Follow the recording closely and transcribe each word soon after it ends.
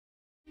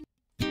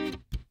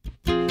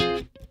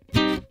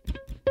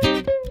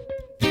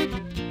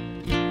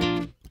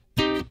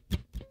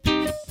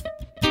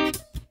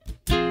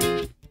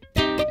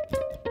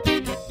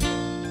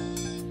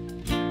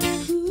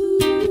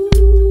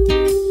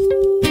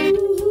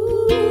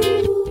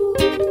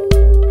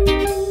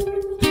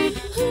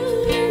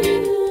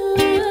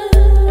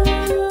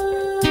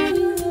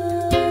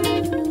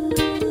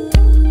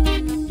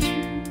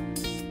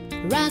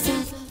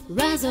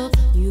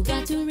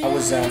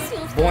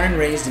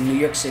in New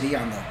York City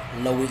on the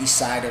Lower East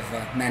Side of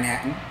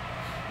Manhattan,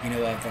 you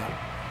know, of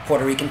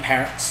Puerto Rican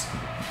parents.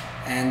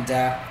 And,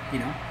 you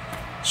know,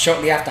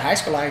 shortly after high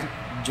school, I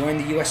joined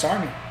the U.S.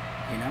 Army,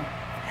 you know.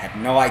 Had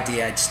no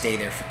idea I'd stay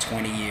there for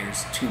 20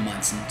 years, 2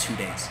 months, and 2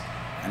 days.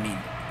 I mean,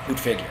 who'd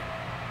figure?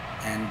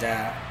 And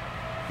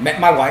met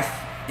my wife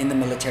in the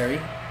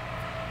military.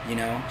 You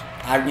know,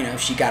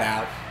 she got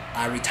out.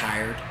 I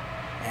retired,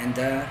 and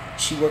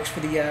she works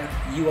for the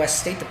U.S.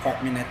 State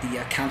Department at the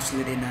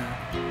consulate in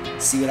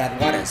Ciudad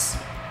Juarez,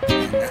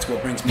 and that's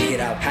what brings me here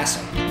to El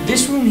Paso.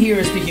 This room here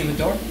is the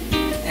humidor,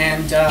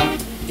 and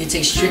it's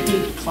a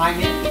strictly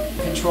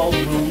climate-controlled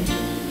room.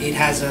 It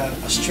has a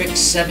strict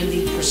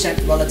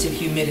 70% relative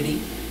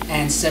humidity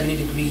and 70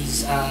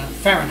 degrees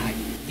Fahrenheit.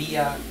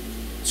 The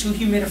 2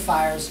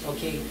 humidifiers,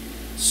 okay,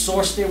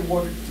 source their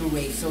water through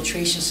a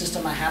filtration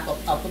system I have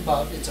up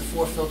above. It's a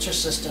 4-filter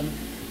system,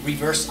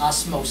 reverse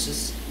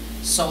osmosis,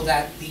 so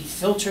that the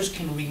filters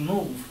can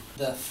remove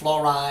the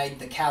fluoride,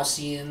 the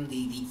calcium,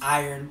 the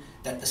iron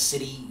that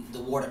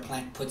the water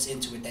plant puts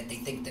into it that they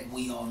think that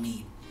we all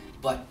need.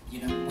 But,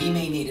 you know, we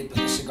may need it, but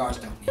the cigars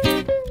don't need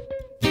it.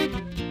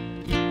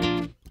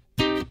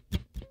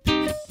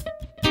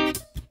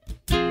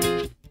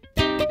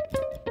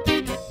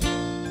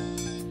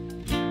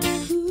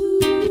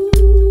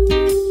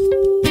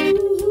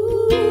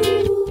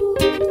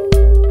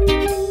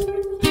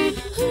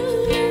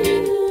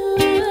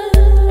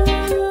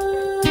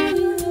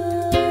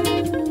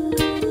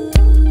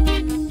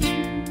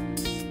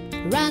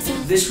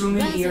 This room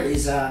in here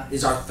is our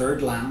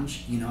 3rd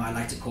lounge. You know, I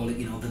like to call it,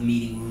 you know, the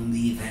meeting room,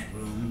 the event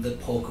room, the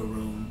poker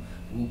room,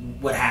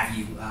 what have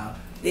you.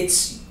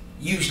 It's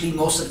usually,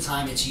 most of the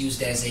time, it's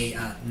used as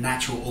a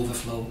natural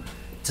overflow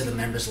to the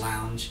members'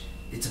 lounge.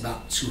 It's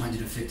about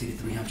 250 to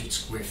 300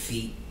 square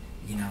feet,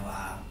 you know,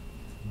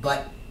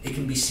 but it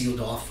can be sealed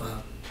off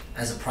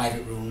as a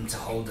private room to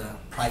hold a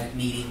private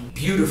meeting.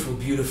 Beautiful,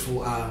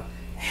 beautiful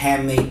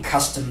handmade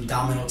custom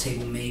domino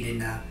table made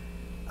in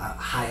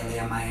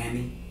Hialeah,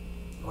 Miami.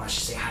 Or I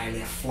should say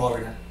Hialeah,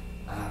 Florida,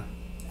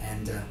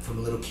 and from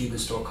a little Cuban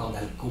store called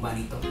El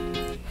Cubanito.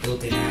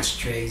 Built-in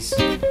ashtrays.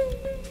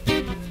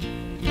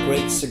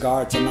 Great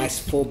cigar. It's a nice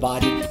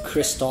full-bodied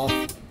Christoph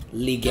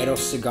Liguero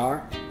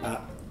cigar.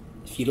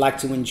 If you'd like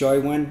to enjoy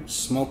one,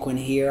 smoke one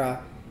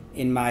here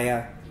in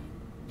my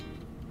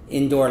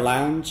indoor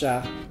lounge.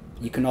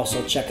 You can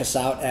also check us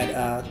out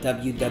at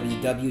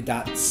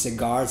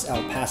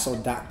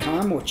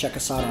www.cigarselpaso.com or check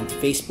us out on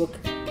Facebook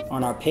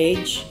on our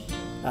page.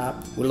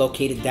 We're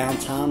located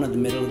downtown in the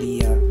middle of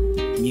the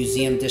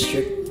museum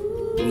district.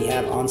 We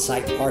have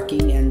on-site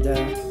parking, and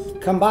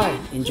come by.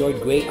 Enjoy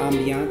great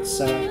ambiance,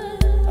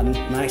 a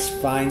nice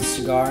fine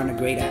cigar, and a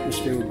great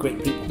atmosphere with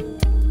great people.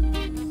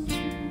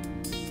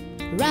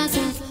 Rise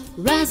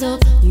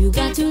up, you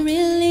got to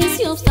release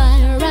your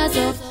fire. Rise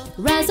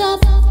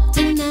up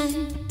tonight.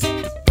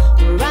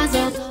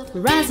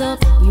 Rise up,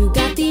 you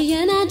got the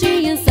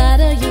energy inside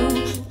of you.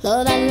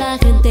 Toda la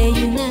gente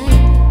unite.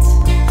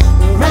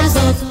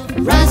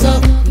 Rise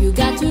up, you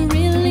got to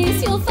really